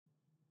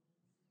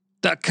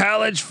The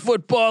college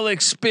football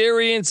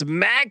experience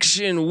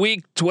MACtion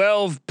Week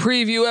 12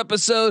 preview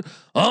episode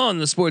on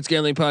the Sports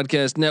Gambling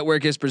Podcast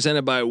Network is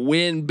presented by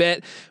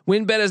WynnBET.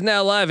 WynnBET is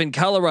now live in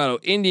Colorado,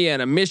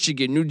 Indiana,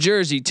 Michigan, New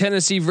Jersey,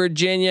 Tennessee,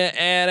 Virginia,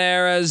 and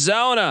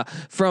Arizona.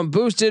 From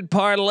boosted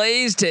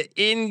parlays to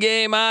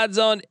in-game odds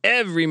on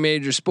every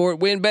major sport,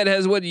 WynnBET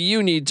has what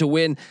you need to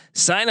win.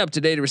 Sign up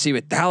today to receive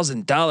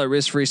 $1,000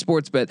 risk-free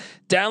sports bet.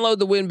 Download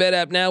the WynnBET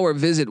app now or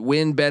visit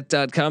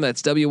wynnbet.com.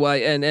 That's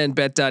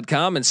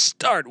WYNNBet.com and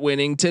start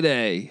winning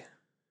today.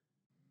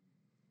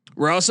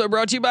 We're also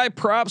brought to you by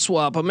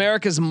PropSwap,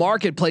 America's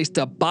marketplace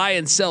to buy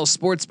and sell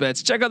sports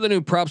bets. Check out the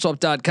new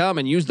PropSwap.com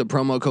and use the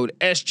promo code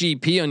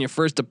SGP on your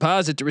first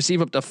deposit to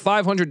receive up to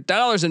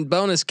 $500 in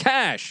bonus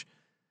cash.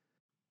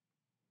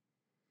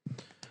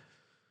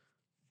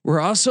 We're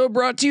also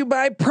brought to you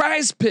by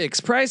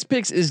PrizePicks.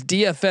 PrizePicks is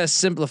DFS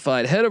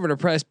simplified. Head over to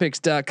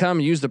PrizePicks.com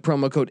and use the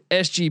promo code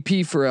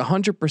SGP for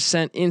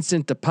 100%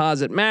 instant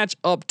deposit match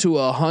up to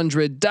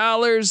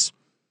 $100.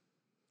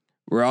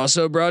 We're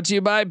also brought to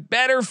you by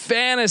Better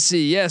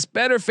Fantasy. Yes,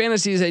 Better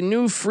Fantasy is a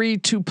new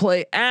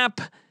free-to-play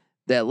app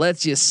that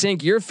lets you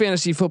sync your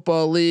fantasy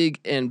football league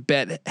and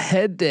bet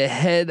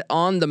head-to-head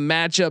on the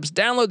matchups.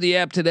 Download the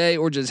app today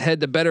or just head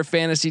to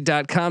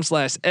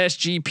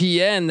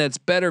betterfantasy.com/SGPN. That's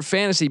Better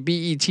Fantasy,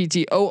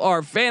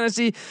 BETTOR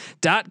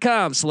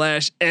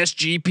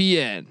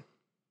fantasy.com/SGPN.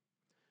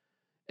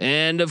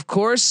 And of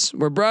course,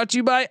 we're brought to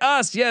you by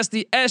us. Yes,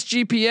 the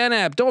SGPN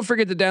app. Don't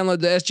forget to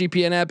download the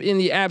SGPN app in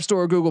the App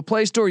Store or Google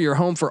Play Store. Your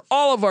home for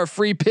all of our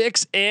free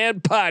picks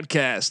and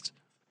podcasts.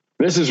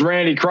 This is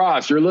Randy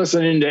Cross. You're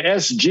listening to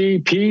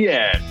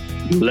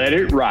SGPN. Let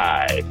it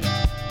ride.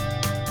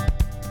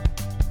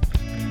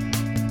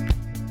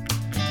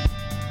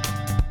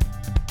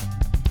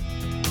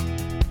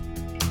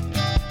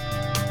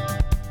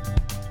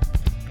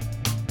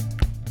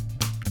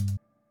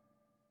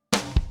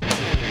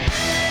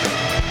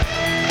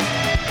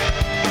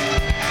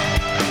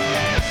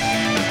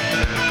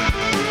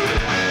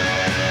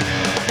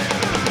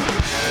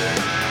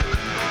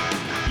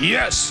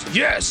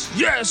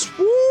 Yes.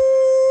 Woo!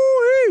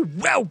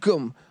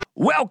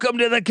 Welcome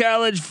to the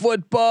college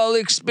football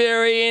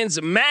experience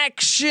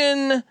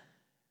MACtion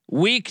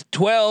Week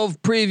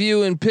 12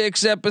 preview and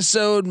picks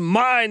episode.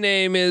 My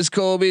name is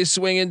Colby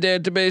Swinging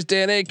Database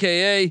Dan,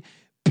 aka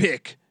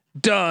Pick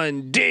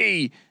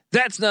Dundee.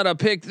 That's not a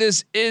pick.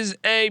 This is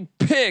a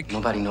pick.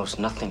 Nobody knows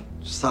nothing.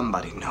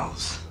 Somebody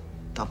knows.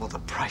 Double the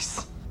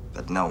price,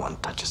 but no one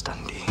touches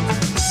Dundee.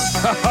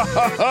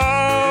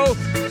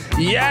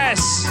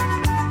 Yes.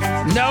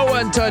 No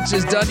one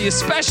touches Dundee,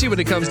 especially when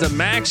it comes to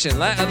MACtion.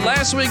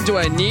 Last week, do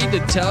I need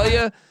to tell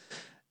you?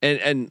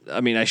 And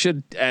I mean, I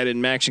should add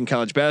in MACtion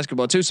college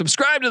basketball too.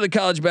 Subscribe to the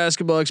college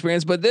basketball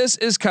experience, but this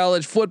is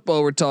college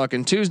football. We're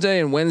talking Tuesday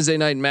and Wednesday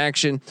night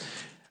MACtion.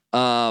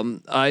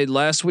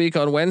 Last week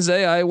on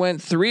Wednesday, I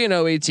went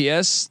 3-0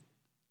 ATS.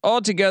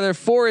 Altogether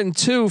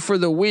 4-2 for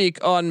the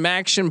week on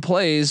MACtion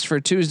plays for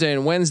Tuesday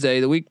and Wednesday.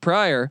 The week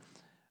prior,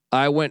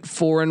 I went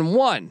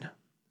 4-1.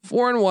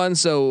 4-1.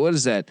 So what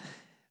is that?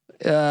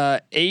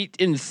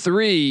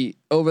 8-3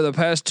 over the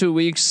past 2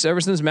 weeks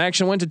ever since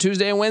MACtion went to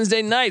Tuesday and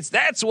Wednesday nights.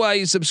 That's why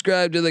you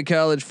subscribe to the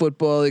college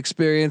football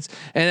experience,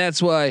 and that's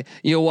why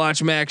you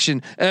watch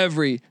MACtion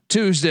every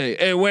Tuesday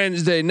and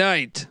Wednesday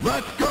night.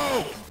 Let's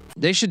go.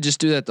 They should just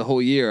do that the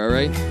whole year, all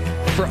right?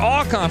 For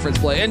all conference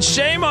play. And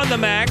shame on the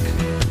MAC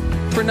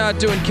for not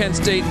doing Kent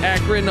State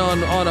Akron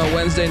on a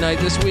Wednesday night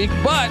this week,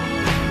 but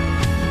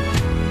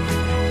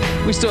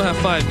we still have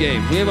 5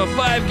 games. We have a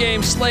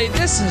 5-game slate.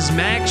 This is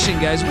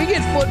MACtion, guys. We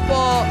get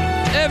football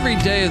every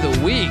day of the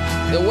week,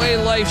 the way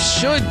life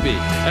should be.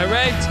 All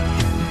right.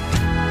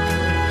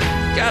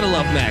 Gotta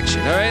love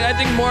MACtion. All right. I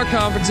think more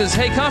conferences.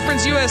 Hey,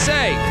 Conference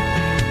USA.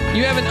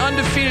 You have an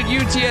undefeated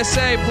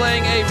UTSA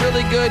playing a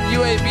really good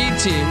UAB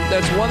team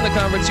that's won the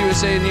Conference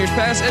USA in years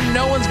past, and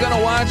no one's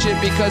gonna watch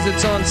it because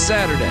it's on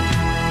Saturday.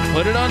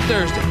 Put it on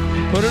Thursday.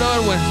 Put it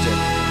on Wednesday.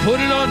 Put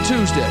it on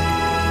Tuesday.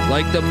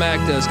 Like the MAC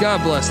does.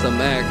 God bless the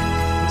MAC.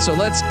 So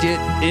let's get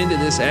into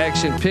this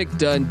action. Pick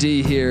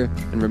Dundee here.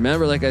 And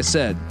remember, like I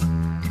said,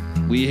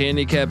 we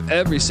handicap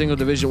every single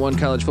Division I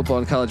college football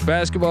and college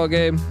basketball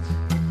game.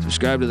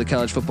 Subscribe to the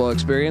college football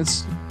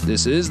experience.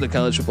 This is the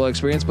college football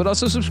experience, but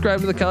also subscribe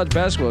to the college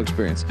basketball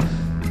experience.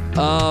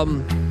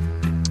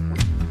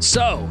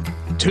 So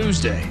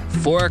Tuesday,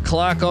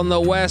 4:00 on the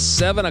west,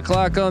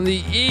 7:00 on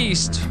the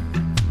east.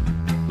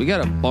 We got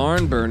a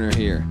barn burner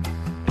here.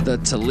 The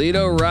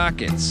Toledo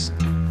Rockets,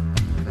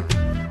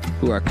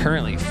 who are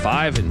currently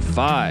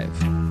 5-5,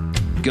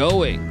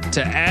 going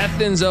to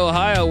Athens,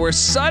 Ohio, where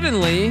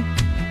suddenly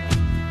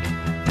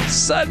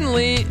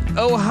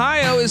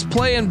Ohio is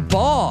playing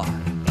ball.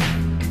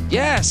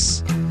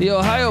 Yes, the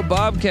Ohio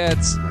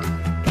Bobcats,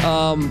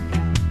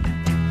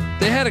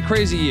 they had a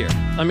crazy year.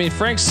 I mean,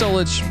 Frank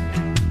Solich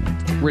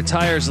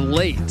retires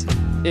late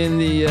in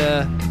the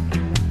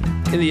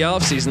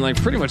offseason, like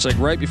pretty much like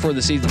right before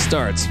the season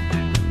starts.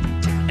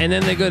 And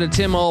then they go to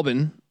Tim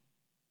Albin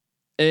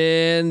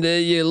And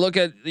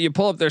you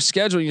pull up their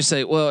schedule and you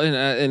say, well,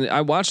 and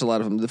I watched a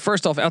lot of them. The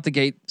first off, out the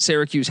gate,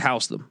 Syracuse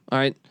housed them. All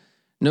right.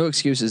 No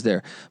excuses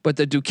there. But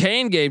the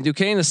Duquesne game,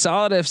 Duquesne is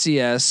solid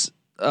FCS.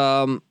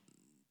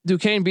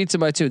 Duquesne beats them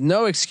by 2.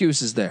 No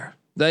excuses there.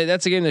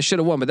 That's a game they should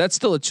have won, but that's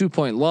still a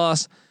 2-point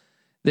loss.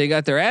 They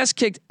got their ass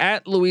kicked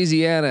at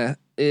Louisiana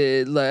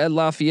at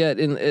Lafayette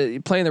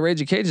in playing the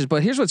Raging Cajuns.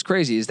 But here's what's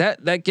crazy is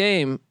that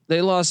game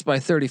they lost by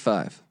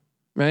 35,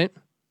 right?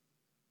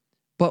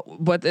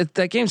 But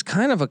that game's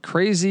kind of a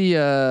crazy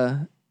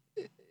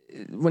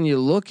when you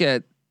look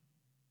at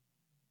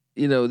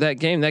that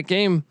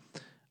game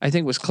I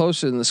think was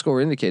closer than the score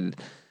indicated.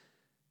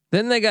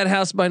 Then they got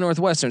housed by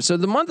Northwestern. So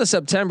the month of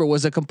September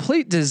was a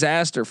complete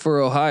disaster for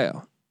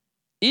Ohio.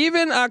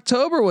 Even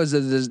October was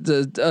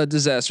a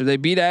disaster. They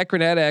beat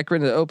Akron at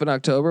Akron to open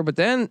October, but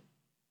then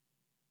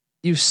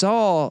you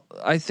saw,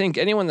 I think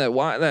anyone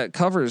that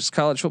covers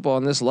college football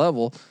on this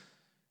level,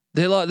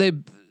 they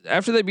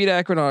after they beat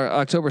Akron on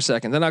October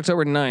 2nd, then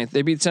October 9th,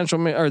 they beat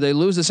they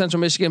lose to Central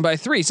Michigan by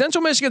 3.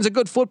 Central Michigan's a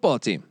good football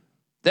team.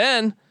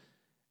 Then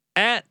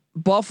at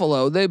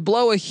Buffalo, they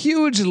blow a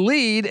huge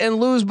lead and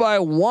lose by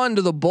 1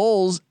 to the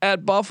Bulls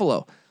at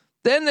Buffalo.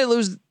 Then they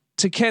lose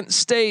to Kent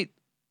State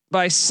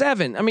by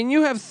 7. I mean,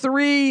 you have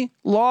 3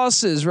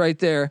 losses right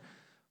there,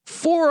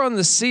 4 on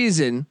the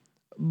season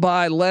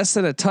by less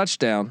than a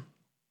touchdown.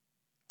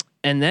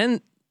 And then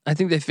I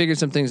think they figured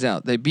some things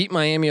out. They beat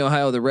Miami,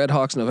 Ohio, the Red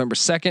Hawks, November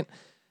 2nd,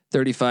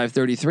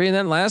 35-33. And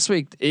then last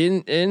week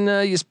in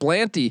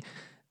Ysplanti,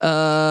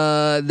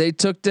 they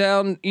took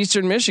down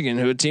Eastern Michigan,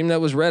 who a team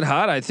that was red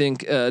hot. I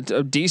think a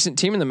decent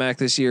team in the MAC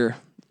this year,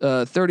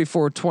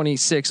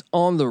 34-26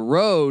 on the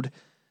road.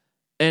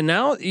 And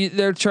now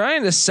they're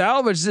trying to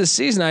salvage this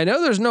season. I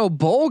know there's no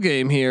bowl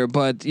game here,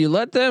 but you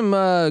let them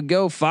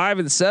go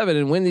 5-7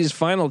 and win these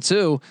final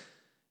 2.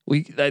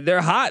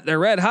 They're hot. They're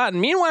red hot.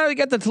 And meanwhile, we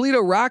got the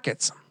Toledo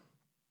Rockets,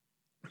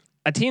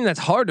 a team that's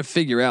hard to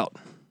figure out.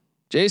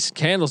 Jason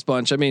Candle's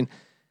bunch. I mean,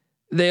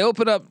 they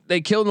open up, they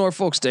killed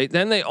Norfolk State.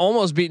 Then they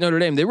almost beat Notre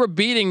Dame. They were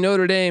beating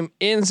Notre Dame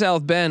in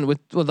South Bend with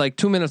like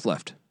 2 minutes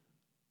left.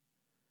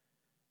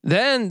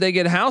 Then they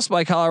get housed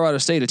by Colorado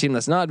State, a team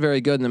that's not very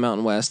good in the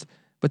Mountain West.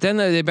 But then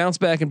they bounce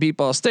back and beat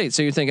Ball State.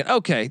 So you're thinking,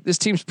 okay, this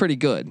team's pretty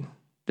good.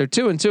 They're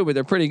 2-2, but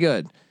they're pretty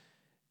good.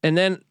 And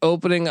then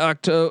opening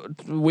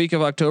week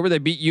of October, they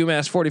beat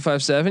UMass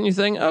 45-7. You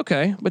think,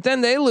 okay, but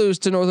then they lose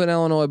to Northern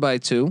Illinois by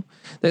 2.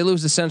 They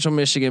lose to Central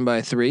Michigan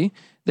by 3.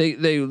 They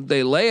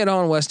lay it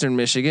on Western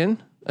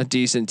Michigan, a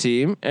decent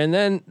team, and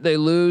then they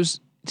lose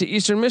to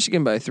Eastern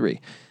Michigan by 3.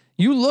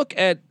 You look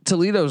at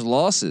Toledo's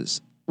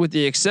losses, with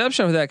the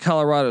exception of that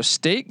Colorado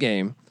State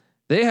game,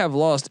 they have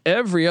lost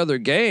every other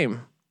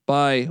game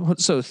by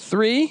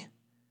 3,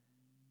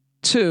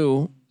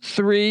 2,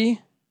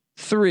 3,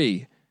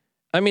 3.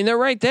 I mean, they're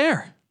right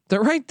there.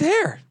 They're right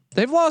there.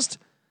 They've lost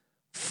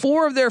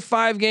 4 of their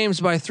 5 games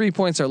by 3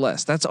 points or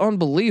less. That's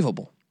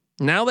unbelievable.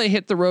 Now they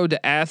hit the road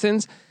to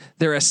Athens.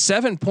 They're a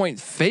 7-point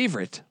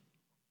favorite.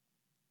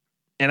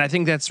 And I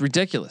think that's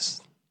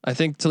ridiculous. I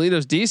think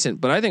Toledo's decent,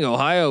 but I think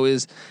Ohio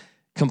is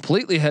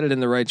completely headed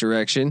in the right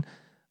direction.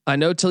 I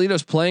know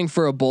Toledo's playing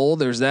for a bowl.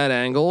 There's that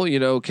angle.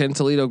 Can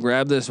Toledo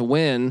grab this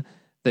win?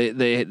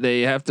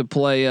 They have to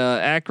play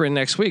Akron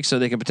next week, so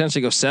they can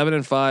potentially go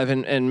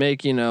 7-5 and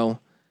make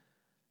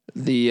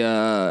the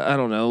I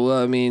don't know.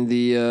 I mean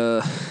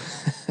the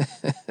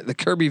the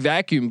Kirby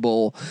Vacuum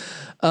Bowl.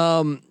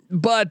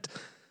 But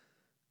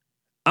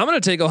I'm going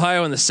to take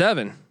Ohio in the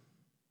 7,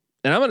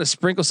 and I'm going to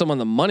sprinkle some on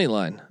the money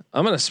line.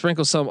 I'm going to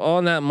sprinkle some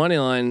on that money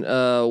line.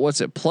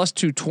 What's it? Plus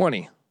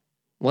 220.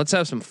 Let's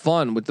have some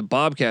fun with the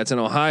Bobcats in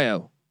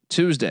Ohio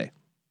Tuesday.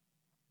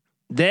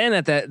 Then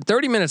at that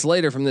 30 minutes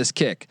later from this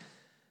kick,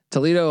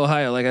 Toledo,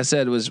 Ohio, like I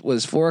said, was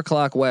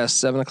 4:00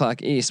 west,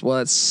 7:00 east. Well,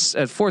 it's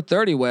at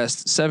 4:30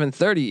 west,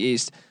 7:30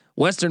 east.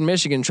 Western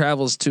Michigan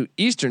travels to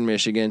Eastern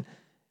Michigan,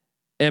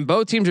 and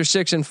both teams are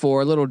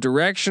 6-4. A little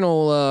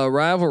directional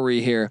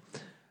rivalry here.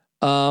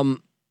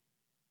 Western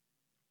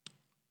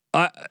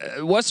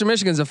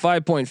Michigan's a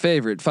 5-point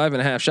favorite,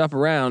 5.5. Shop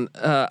around.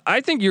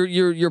 I think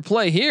your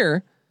play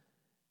here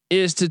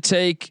is to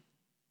take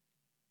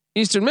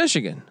Eastern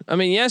Michigan. I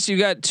mean, yes, you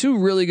got 2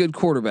 really good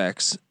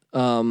quarterbacks.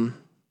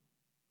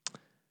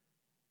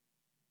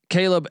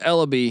 Caleb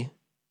Ellaby,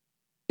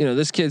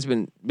 this kid's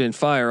been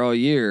fire all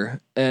year,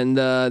 and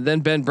then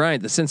Ben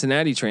Bryant, the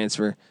Cincinnati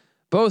transfer,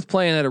 both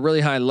playing at a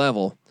really high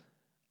level.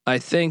 I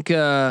think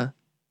the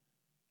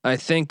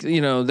both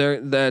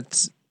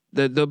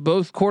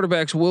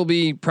quarterbacks will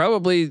be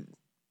probably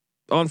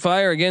on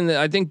fire again.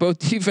 I think both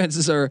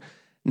defenses are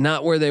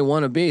not where they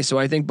want to be, so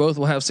I think both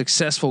will have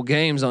successful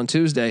games on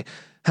Tuesday.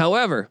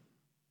 However,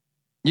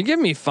 you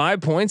give me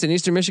 5 points in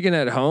Eastern Michigan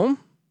at home.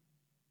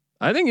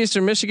 I think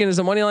Eastern Michigan is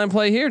a money line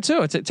play here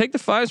too. Take the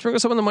 5, sprinkle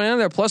some of the money on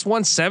there. Plus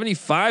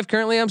 175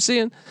 currently I'm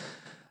seeing.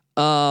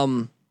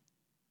 Yeah,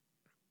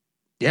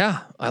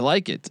 I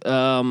like it.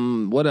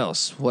 What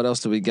else? What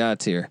else do we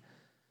got here?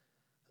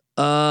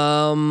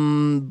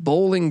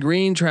 Bowling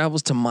Green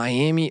travels to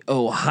Miami,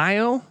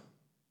 Ohio.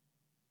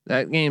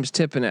 That game's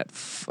tipping at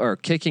or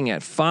kicking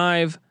at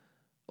 5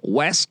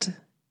 West,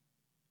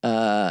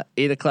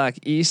 8:00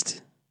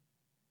 East.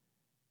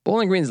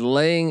 Bowling Green's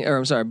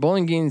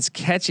Bowling Green's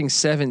catching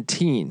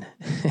 17.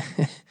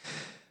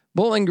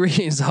 Bowling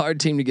Green is a hard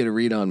team to get a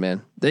read on,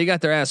 man. They got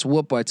their ass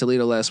whooped by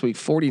Toledo last week,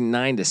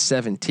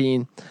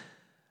 49-17.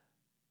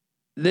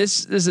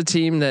 This is a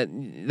team that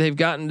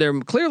they're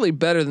clearly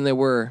better than they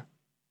were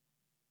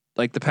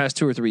like the past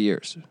 2 or 3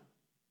 years.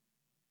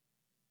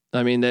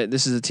 I mean,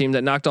 this is a team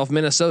that knocked off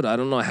Minnesota. I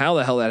don't know how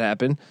the hell that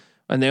happened.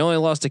 And they only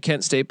lost to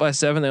Kent State by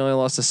 7. They only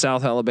lost to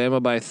South Alabama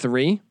by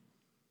 3.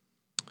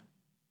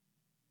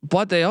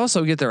 But they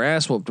also get their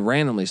ass whooped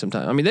randomly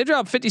sometimes. I mean, they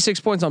dropped 56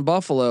 points on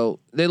Buffalo.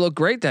 They look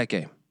great that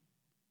game.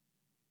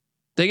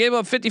 They gave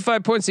up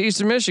 55 points to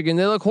Eastern Michigan.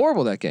 They look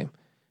horrible that game.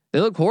 They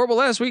looked horrible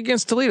last week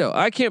against Toledo.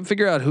 I can't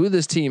figure out who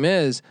this team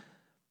is.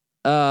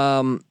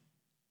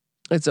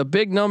 It's a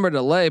big number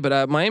to lay,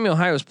 but Miami,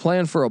 Ohio is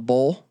playing for a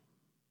bowl.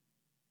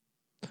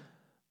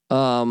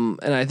 And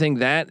I think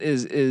that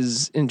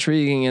is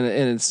intriguing, and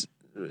it's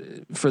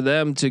for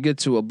them to get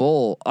to a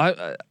bowl.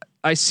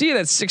 I see it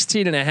at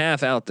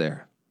 16.5 out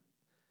there.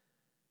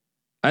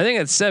 I think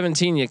at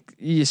 17,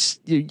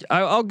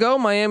 I'll go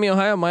Miami,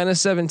 Ohio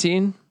minus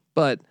 17,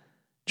 but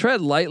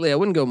tread lightly. I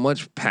wouldn't go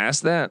much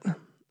past that.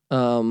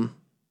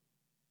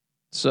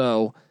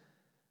 So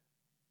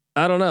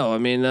I don't know. I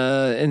mean,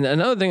 and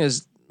another thing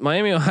is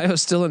Miami, Ohio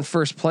is still in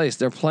first place.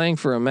 They're playing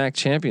for a MAC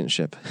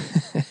championship.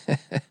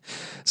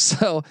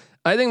 So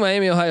I think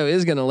Miami, Ohio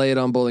is going to lay it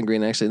on Bowling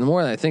Green. Actually, the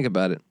more that I think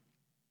about it,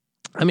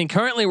 I mean,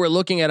 currently we're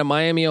looking at a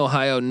Miami,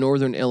 Ohio,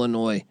 Northern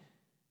Illinois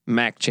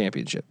MAC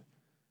championship.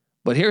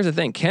 But here's the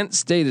thing: Kent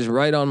State is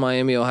right on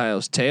Miami,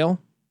 Ohio's tail,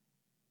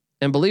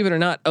 and believe it or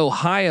not,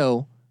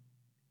 Ohio,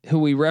 who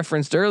we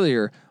referenced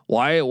earlier,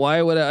 why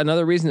would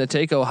another reason to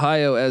take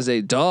Ohio as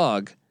a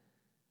dog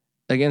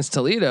against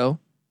Toledo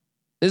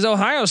is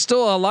Ohio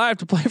still alive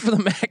to play for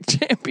the MAC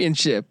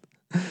championship.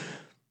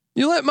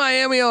 You let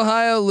Miami,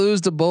 Ohio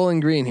lose to Bowling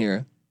Green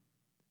here,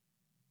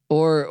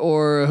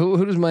 or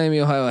who does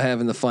Miami, Ohio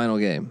have in the final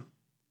game?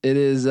 It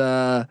is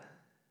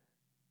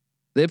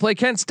they play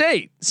Kent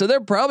State, so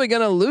they're probably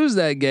going to lose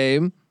that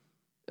game.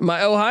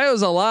 My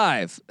Ohio's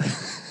alive.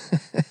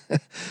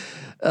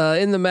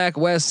 In the MAC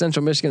West,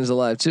 Central Michigan is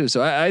alive too.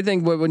 So I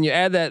think when you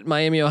add that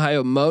Miami,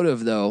 Ohio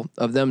motive though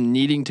of them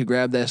needing to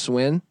grab this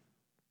win,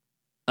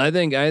 I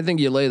think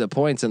you lay the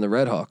points in the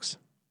Red Hawks.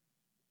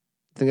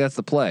 I think that's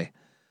the play.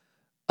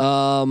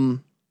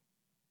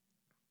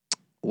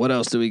 What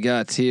else do we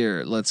got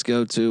here? Let's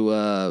go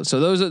to so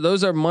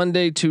those are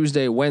Monday,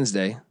 Tuesday,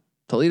 Wednesday.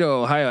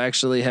 Toledo, Ohio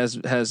actually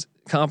has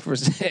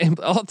conference.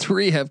 All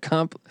three have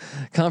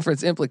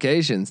conference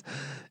implications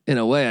in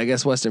a way. I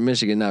guess Western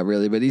Michigan not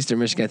really, but Eastern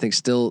Michigan I think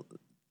still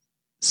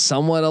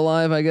somewhat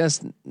alive. I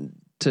guess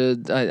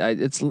I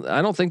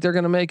don't think they're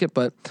going to make it,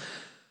 but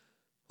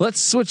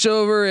let's switch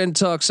over and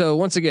talk. So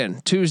once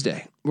again,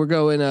 Tuesday we're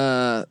going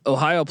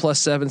Ohio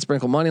 +7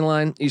 sprinkle money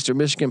line, Eastern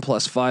Michigan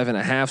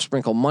 +5.5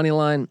 sprinkle money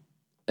line,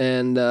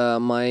 and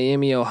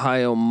Miami,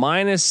 Ohio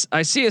minus.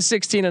 I see a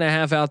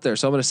 16.5 out there,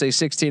 so I'm going to say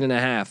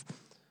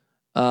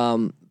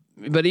 16.5.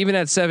 But even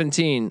at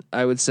 17,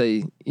 I would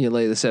say you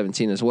lay the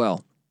 17 as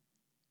well.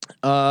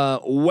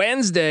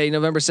 Wednesday,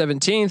 November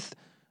 17th,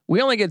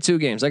 we only get 2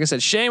 games. Like I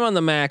said, shame on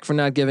the MAC for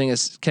not giving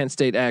us Kent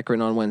State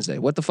Akron on Wednesday.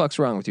 What the fuck's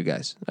wrong with you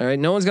guys? All right.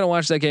 No one's going to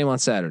watch that game on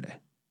Saturday.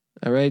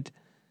 All right.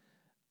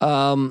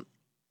 Northern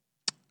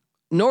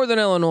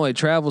Illinois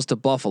travels to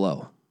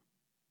Buffalo.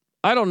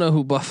 I don't know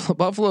who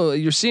Buffalo,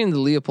 you're seeing the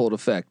Leopold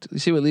effect. You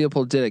see what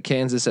Leopold did at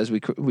Kansas as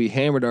we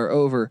hammered our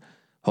over.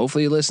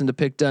 Hopefully you listen to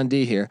Pick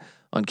Dundee here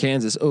on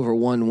Kansas over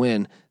 1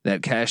 win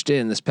that cashed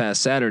in this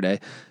past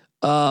Saturday.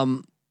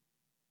 But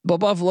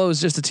Buffalo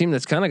is just a team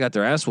that's kind of got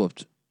their ass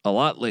whooped a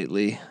lot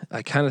lately.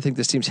 I kind of think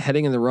this team's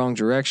heading in the wrong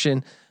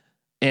direction.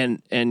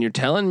 And you're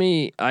telling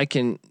me I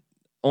can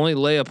only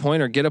lay a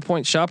point or get a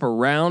point, shop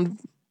around.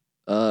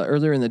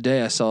 Earlier in the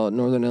day, I saw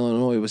Northern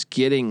Illinois was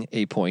getting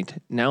a point.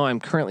 Now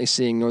I'm currently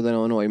seeing Northern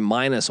Illinois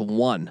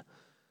 -1.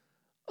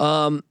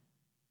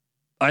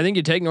 I think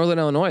you take Northern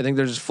Illinois. I think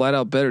they're just flat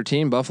out better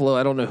team. Buffalo,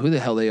 I don't know who the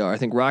hell they are. I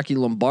think Rocky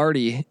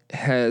Lombardi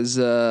has,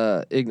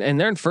 and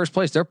they're in first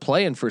place. They're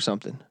playing for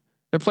something.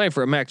 They're playing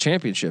for a MAC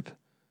championship.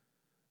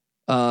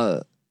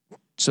 So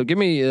give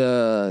me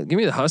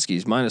the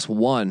Huskies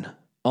 -1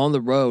 on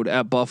the road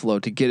at Buffalo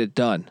to get it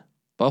done.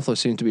 Buffalo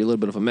seems to be a little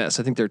bit of a mess.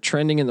 I think they're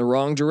trending in the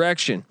wrong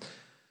direction.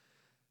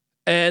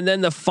 And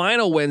then the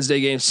final Wednesday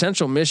game,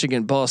 Central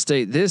Michigan, Ball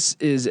State. This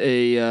is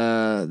a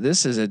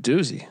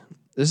doozy.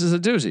 This is a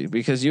doozy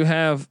because you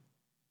have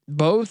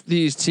both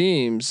these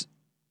teams.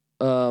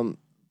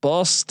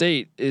 Ball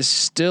State is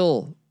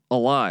still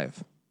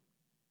alive.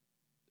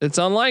 It's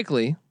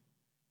unlikely.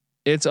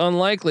 It's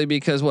unlikely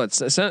because what?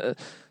 So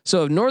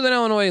if Northern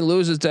Illinois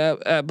loses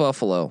at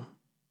Buffalo,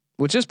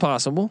 which is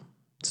possible,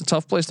 it's a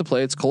tough place to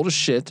play. It's cold as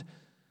shit.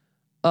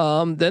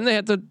 Then they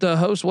have to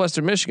host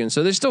Western Michigan,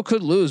 so they still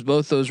could lose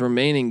both those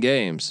remaining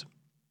games,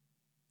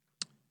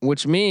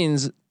 which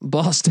means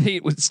Ball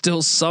State would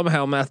still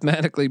somehow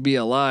mathematically be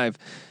alive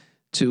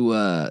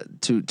to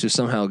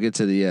somehow get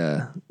to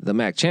the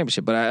MAC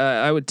championship. But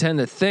I would tend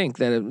to think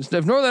that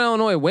if Northern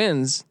Illinois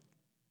wins,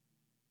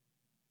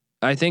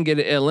 I think it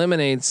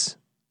eliminates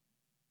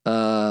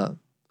a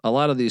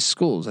lot of these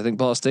schools. I think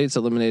Ball State's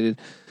eliminated,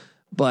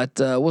 but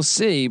we'll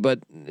see. But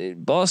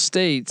Ball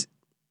State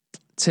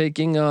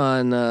taking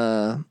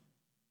on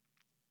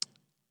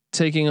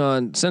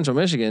Central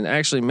Michigan,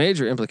 actually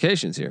major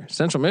implications here.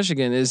 Central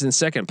Michigan is in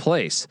second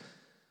place.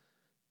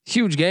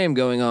 Huge game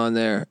going on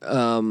there.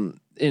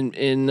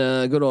 In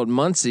good old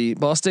Muncie.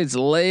 Ball State's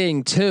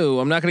laying 2.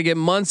 I'm not going to get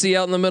Muncie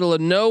out in the middle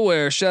of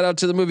nowhere. Shout out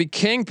to the movie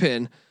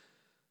Kingpin.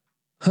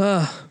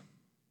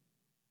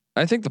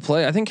 I think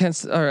I think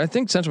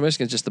Central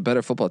Michigan is just the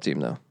better football team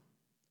though.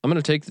 I'm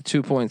going to take the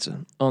 2 points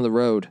on the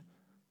road.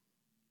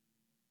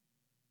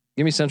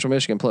 Give me Central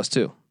Michigan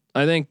 +2.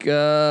 I think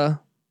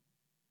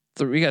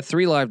we got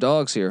 3 live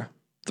dogs here.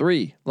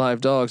 3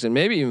 live dogs, and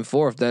maybe even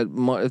 4 if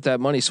that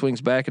money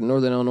swings back in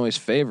Northern Illinois'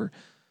 favor.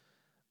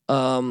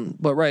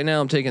 But right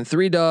now I'm taking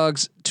 3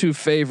 dogs, 2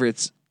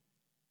 favorites.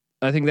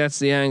 I think that's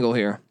the angle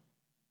here.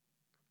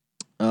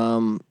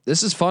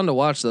 This is fun to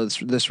watch though.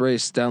 This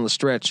race down the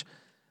stretch,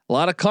 a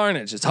lot of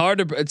carnage. It's hard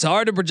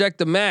to project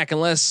the MAC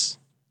unless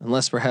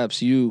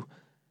perhaps you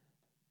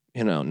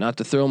know, not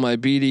to throw my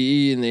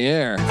BDE in the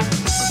air,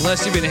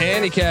 unless you've been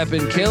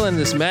handicapping, killing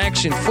this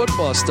MACtion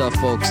football stuff,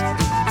 folks.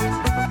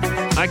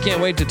 I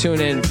can't wait to tune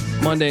in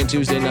Monday and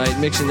Tuesday night,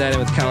 mixing that in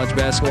with college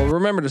basketball.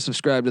 Remember to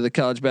subscribe to the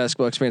College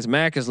Basketball Experience.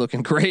 MAC is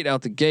looking great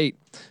out the gate.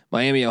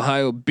 Miami,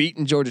 Ohio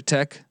beating Georgia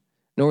Tech.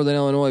 Northern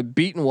Illinois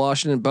beating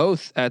Washington,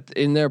 both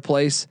in their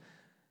place.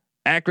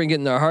 Akron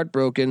getting their heart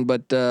broken,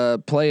 but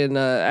playing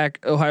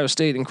Ohio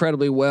State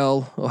incredibly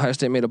well. Ohio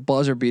State made a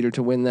buzzer beater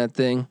to win that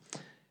thing.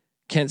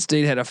 Kent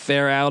State had a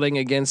fair outing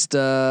against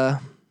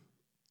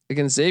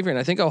Xavier, and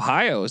I think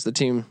Ohio is the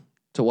team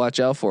to watch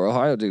out for.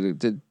 Ohio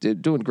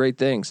did doing great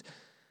things.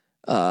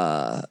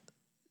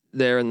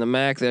 There in the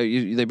MAC,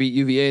 they beat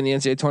UVA in the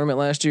NCAA tournament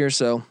last year.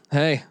 So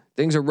hey,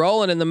 things are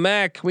rolling in the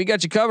MAC. We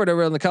got you covered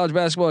over on the College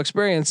Basketball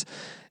Experience,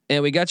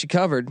 and we got you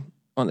covered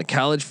on the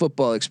College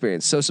Football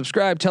Experience. So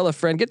subscribe, tell a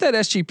friend, get that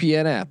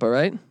SGPN app. All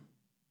right,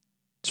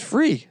 it's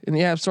free in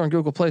the App Store and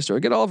Google Play Store.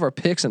 Get all of our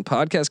picks and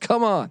podcasts.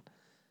 Come on.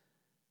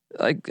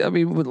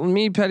 With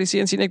me, Patty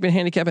CNC, Nick been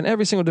handicapping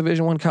every single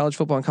Division I college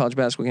football and college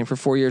basketball game for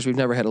 4 years. We've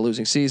never had a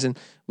losing season.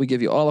 We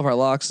give you all of our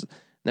locks.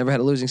 Never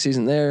had a losing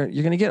season there.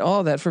 You're going to get all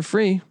of that for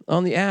free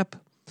on the app.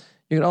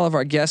 You get all of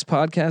our guest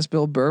podcasts.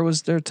 Bill Burr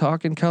was there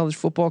talking college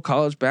football,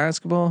 college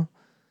basketball.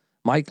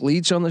 Mike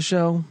Leach on the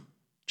show.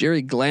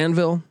 Jerry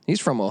Glanville. He's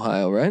from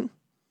Ohio, right?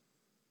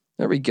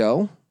 There we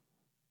go.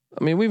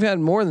 I mean, we've had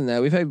more than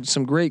that. We've had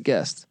some great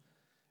guests.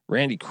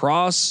 Randy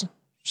Cross,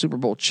 Super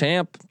Bowl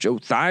champ. Joe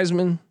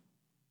Theismann.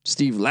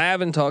 Steve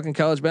Lavin talking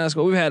college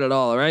basketball. We've had it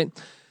all right.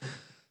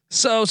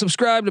 So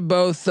subscribe to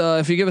both.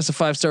 If you give us a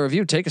 5-star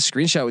review, take a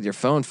screenshot with your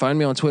phone. Find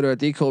me on Twitter at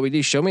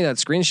 @TheColbyD. Show me that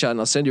screenshot and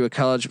I'll send you a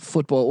college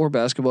football or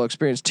basketball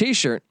experience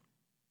t-shirt.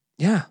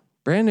 Yeah,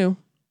 brand new.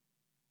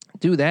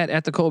 Do that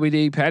at the Colby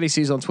D. Patty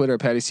C's on Twitter at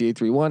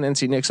PattyC831.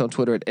 NC Nick's on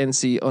Twitter at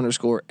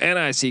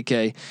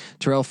NC_NICK.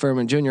 Terrell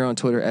Furman Jr. on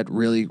Twitter at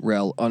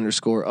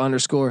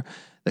ReallyRel__.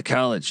 The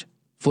college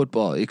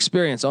football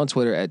experience on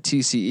Twitter at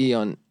TCE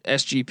on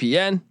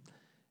SGPN.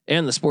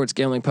 And the Sports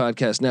Gambling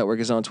Podcast Network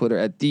is on Twitter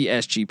at the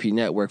SGP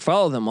Network.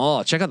 Follow them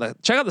all. Check out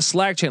the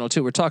Slack channel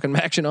too. We're talking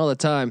MACtion all the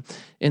time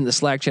in the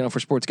Slack channel for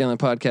Sports Gambling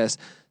Podcast.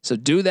 So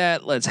do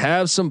that. Let's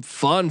have some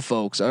fun,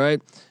 folks. All right.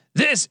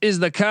 This is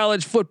the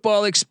college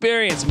football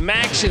experience,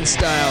 MACtion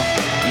style.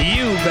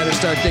 You better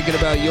start thinking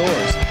about yours.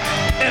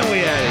 And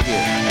we out of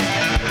here.